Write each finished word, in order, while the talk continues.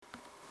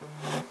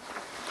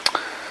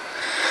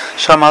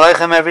Shalom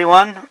Aleichem,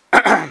 everyone.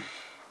 I'd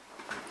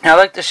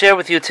like to share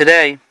with you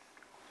today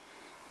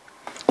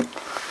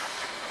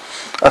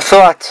a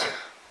thought,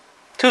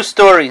 two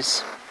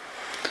stories,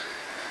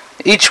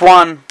 each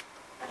one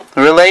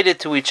related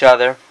to each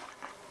other,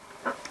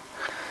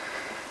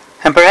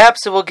 and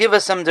perhaps it will give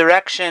us some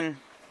direction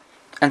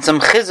and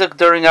some chizuk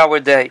during our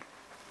day.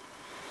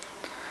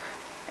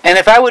 And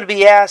if I would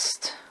be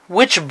asked,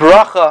 which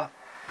bracha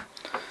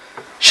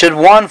should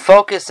one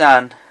focus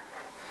on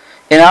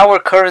in our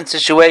current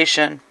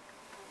situation,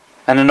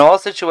 and in all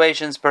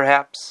situations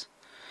perhaps,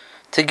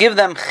 to give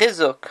them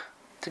chizuk,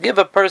 to give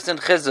a person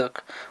chizuk,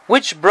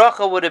 which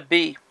bracha would it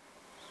be?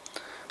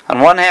 On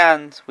one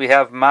hand, we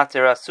have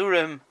Mater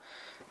Asurim,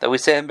 that we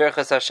say in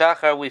Berchas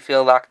HaShachar, we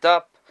feel locked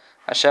up.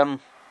 Hashem,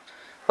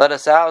 let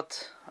us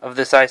out of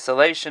this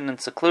isolation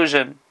and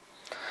seclusion.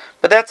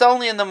 But that's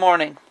only in the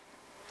morning.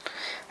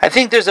 I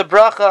think there's a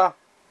bracha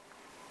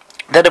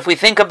that if we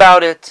think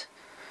about it,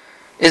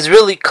 is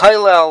really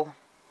kailel,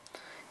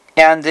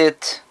 and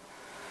it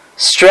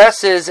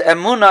stresses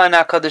emunah in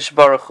HaKadosh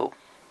Baruch Hu.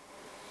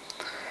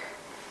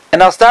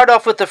 And I'll start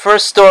off with the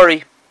first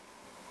story.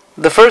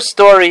 The first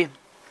story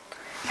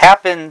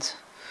happened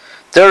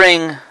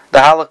during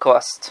the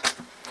Holocaust.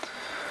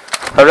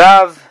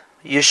 Rav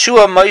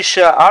Yeshua Moshe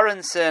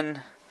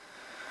Aronson,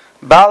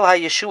 Baal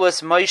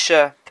HaYeshuas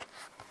Moshe,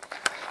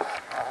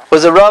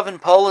 was a Rav in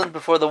Poland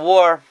before the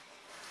war,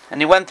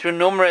 and he went through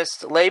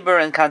numerous labor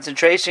and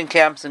concentration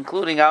camps,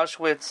 including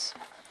Auschwitz.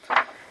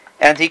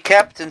 And he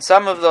kept in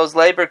some of those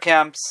labor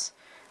camps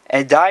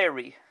a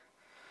diary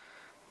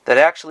that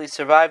actually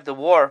survived the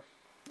war.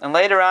 And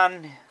later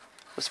on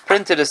was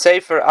printed a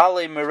sefer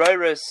Ale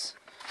Meroiros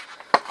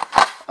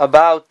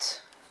about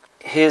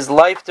his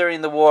life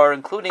during the war,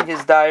 including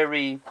his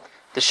diary,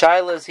 the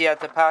shilas he had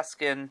to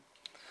paskin.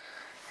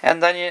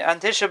 And then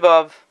on Tisha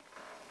B'Av,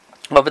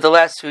 over the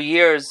last few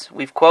years,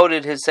 we've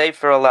quoted his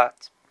sefer a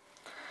lot.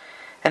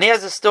 And he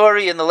has a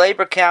story in the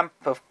labor camp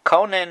of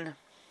Konin,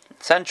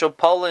 central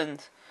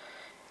Poland,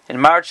 in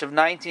March of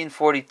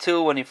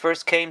 1942, when he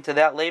first came to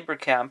that labor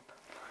camp.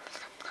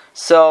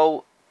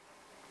 So,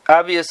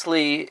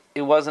 obviously,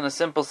 it wasn't a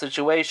simple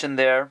situation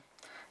there.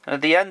 And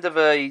at the end of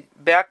a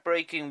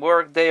back-breaking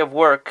day of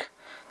work,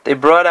 they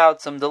brought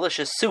out some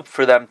delicious soup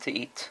for them to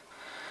eat.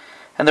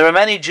 And there were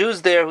many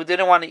Jews there who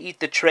didn't want to eat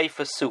the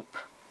treifa soup.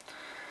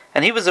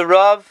 And he was a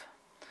Rav,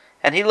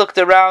 and he looked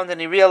around and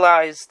he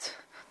realized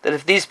that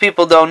if these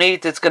people don't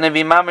eat, it's going to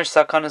be mamish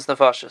sakanas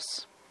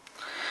nefashos.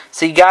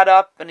 So he got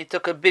up and he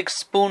took a big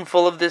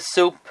spoonful of this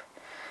soup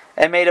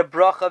and made a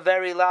bracha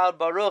very loud.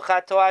 Baruch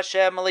atah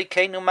Hashem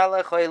Elokeinu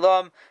melech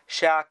haolam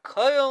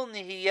she'akol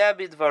nihiyeh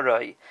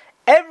b'dvaroi.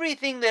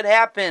 Everything that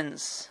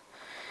happens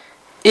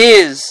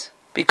is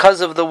because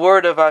of the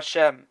word of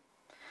Hashem.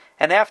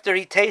 And after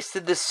he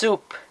tasted the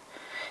soup,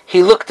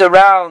 he looked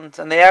around,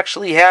 and they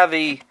actually have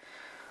a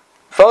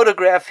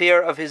photograph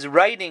here of his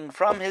writing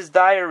from his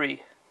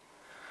diary,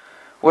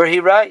 where he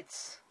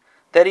writes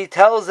that he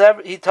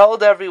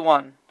told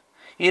everyone,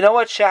 you know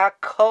what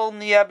she'akol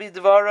nihiyeh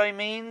b'dvaroi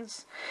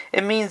means?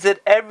 It means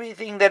that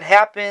everything that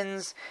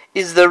happens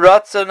is the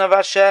ratzon of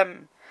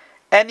Hashem.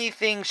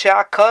 Anything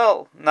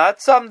she'akol, not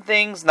some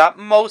things, not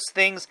most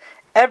things,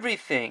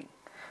 everything.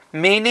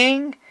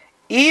 Meaning,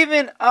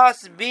 even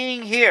us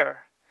being here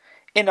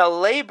in a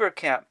labor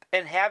camp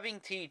and having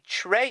to eat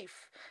treif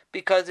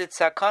because it's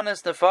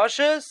sakanas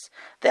nefashos,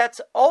 that's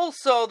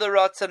also the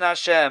ratzon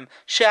Hashem.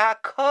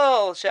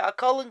 She'akol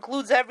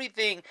includes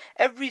everything,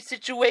 every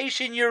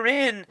situation you're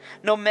in,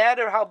 no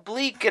matter how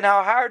bleak and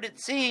how hard it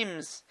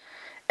seems,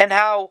 and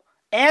how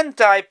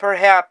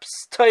perhaps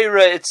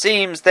Torah it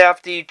seems to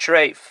have to eat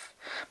treif.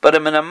 But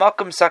in a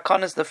makom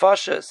sakanas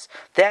nefashos,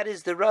 that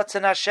is the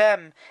ratzon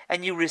Hashem,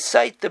 and you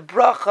recite the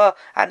bracha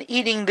on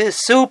eating this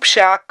soup.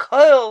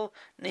 She'akol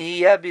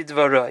nihiyeh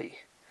b'dvaroi.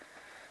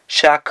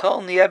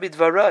 She'akol nihiyeh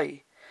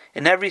b'dvaroi.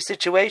 In every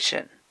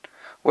situation,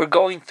 we're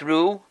going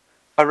through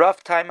a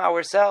rough time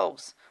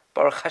ourselves.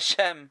 Baruch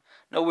Hashem,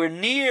 nowhere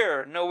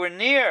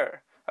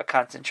near a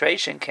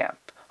concentration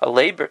camp, a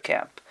labor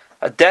camp,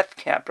 a death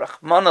camp,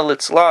 Rachmana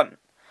litzlan.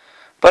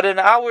 But in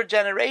our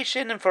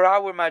generation and for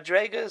our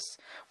madregas,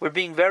 we're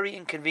being very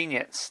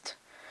inconvenienced.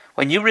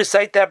 When you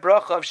recite that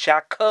bracha of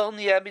she'akol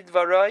nihiyeh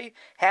b'dvaroi,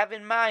 have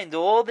in mind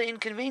all the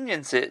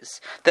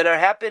inconveniences that are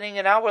happening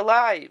in our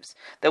lives.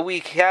 That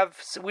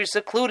we're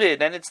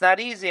secluded and it's not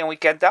easy, and we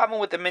can't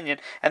daven with the minyan,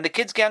 and the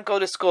kids can't go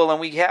to school,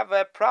 and we have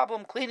a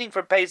problem cleaning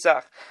for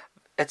Pesach,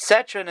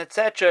 etc. and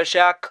etc.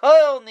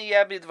 She'akol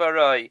nihiyeh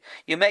b'dvaroi.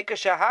 You make a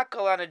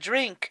shahakol on a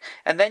drink,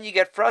 and then you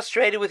get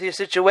frustrated with your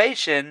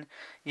situation.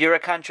 You're a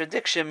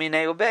contradiction,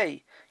 minei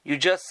ubei. You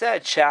just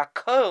said,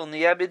 she'akol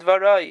nihiyeh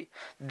b'dvaroi.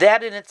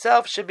 That in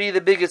itself should be the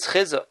biggest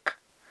chizuk.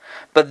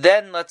 But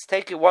then let's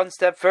take it one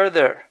step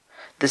further.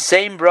 The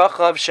same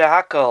bracha of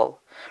she'akol.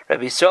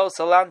 Rabbi Yisrael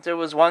Salanter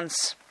was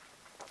once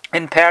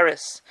in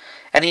Paris,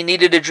 and he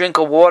needed a drink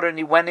of water, and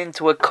he went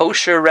into a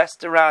kosher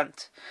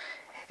restaurant,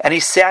 and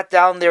he sat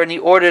down there and he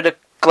ordered a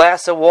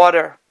glass of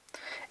water.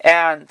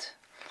 And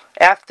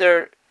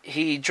after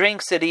he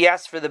drinks it, he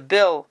asks for the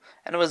bill,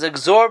 and it was an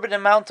exorbitant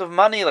amount of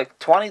money, like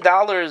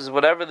 $20,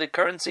 whatever the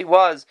currency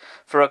was,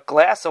 for a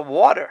glass of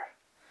water.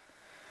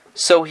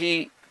 So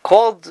he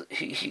called,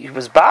 he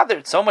was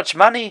bothered, so much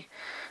money.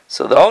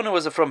 So the owner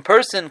was a from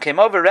person, came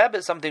over, Rebbe,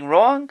 is something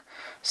wrong?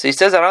 So he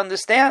says, I don't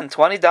understand,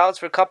 $20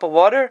 for a cup of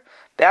water?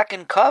 Back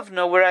in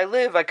Kovno, where I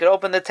live, I could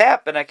open the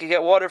tap and I could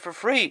get water for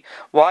free.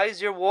 Why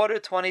is your water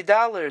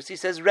 $20? He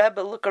says,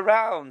 Rebbe, look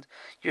around.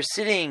 You're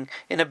sitting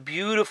in a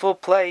beautiful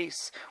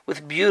place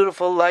with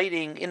beautiful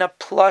lighting, in a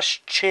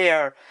plush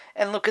chair,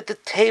 and look at the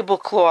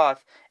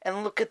tablecloth,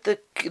 and look at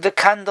the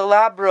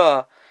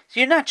candelabra.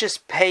 You're not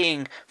just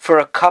paying for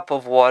a cup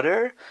of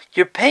water.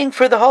 You're paying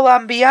for the whole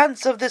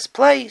ambiance of this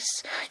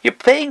place. You're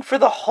paying for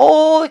the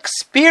whole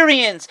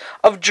experience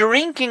of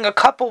drinking a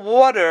cup of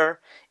water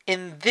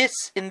in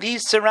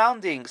these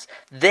surroundings.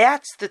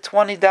 That's the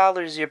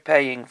 $20 you're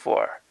paying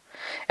for.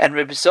 And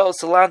Rebbe Sol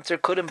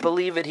Salanter couldn't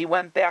believe it. He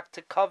went back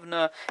to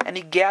Kovna and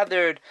he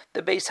gathered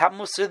the Beis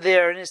Hamusar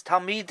there and his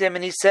Talmidim,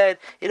 and he said,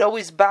 it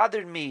always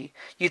bothered me.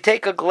 You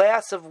take a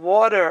glass of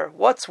water.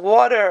 What's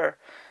water?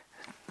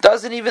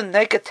 Doesn't even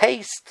make a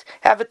taste.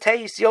 Have a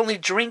taste. You only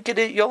drink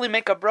it. You only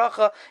make a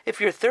bracha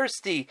if you're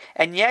thirsty,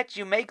 and yet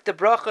you make the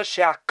bracha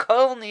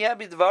she'akol niyeh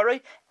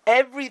bidvarei.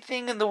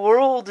 Everything in the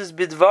world is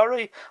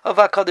bidvarei of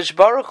HaKadosh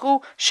Baruch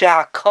Hu.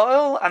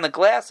 She'akol on a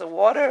glass of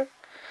water.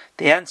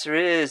 The answer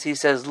is, he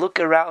says, look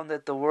around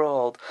at the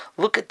world.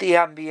 Look at the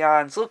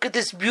ambiance. Look at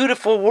this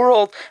beautiful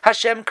world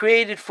Hashem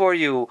created for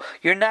you.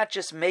 You're not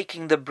just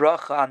making the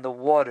bracha on the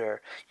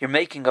water. You're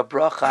making a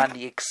bracha on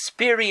the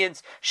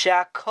experience.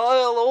 Sha'akol,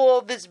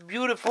 all these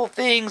beautiful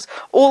things,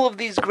 all of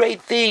these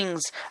great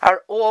things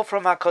are all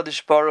from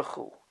HaKadosh Baruch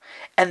Hu.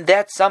 And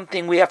that's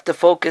something we have to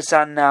focus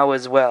on now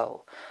as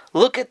well.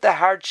 Look at the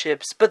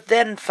hardships, but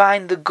then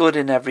find the good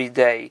in every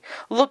day.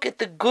 Look at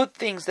the good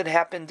things that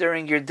happen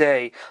during your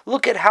day.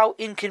 Look at how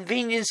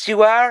inconvenienced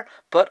you are,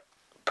 but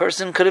a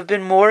person could have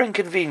been more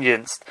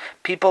inconvenienced.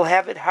 People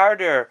have it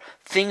harder.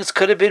 Things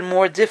could have been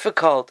more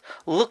difficult.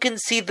 Look and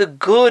see the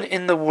good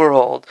in the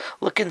world.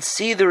 Look and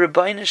see the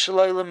Rebbeinu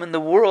Shalom in the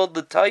world,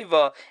 the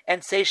Taiva,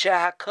 and say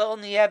Shehakol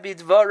niyeh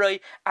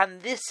bidvarei on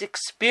this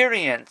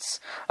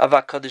experience of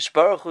HaKadosh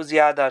Baruch Hu's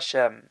Yad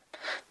Hashem.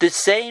 The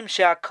same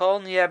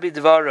Sha'akol niyeh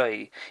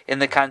bidvarei in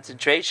the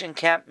concentration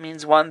camp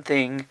means one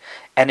thing,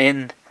 and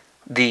in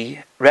the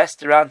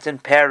restaurant in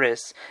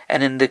Paris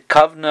and in the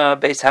Kovna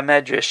Beis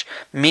HaMedrash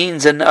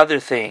means another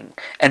thing.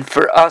 And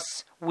for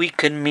us, we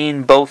can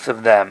mean both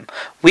of them.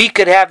 We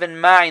could have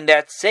in mind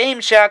that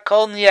same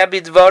Sha'akol niyeh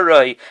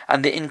bidvarei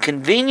and the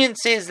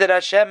inconveniences that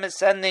Hashem is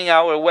sending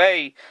our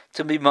way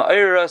to be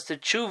ma'ir us to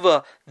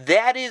tshuva.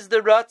 That is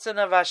the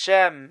ratzon of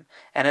Hashem.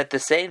 And at the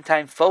same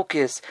time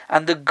focus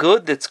on the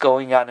good that's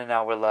going on in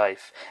our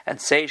life. And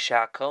say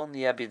Sha'akol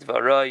niyeh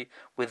bidvarei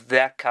with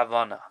that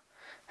kavanah.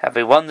 Have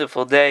a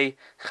wonderful day.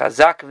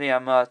 Chazak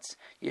v'yamatz.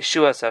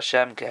 Yeshuas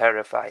Hashem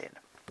keherefayim.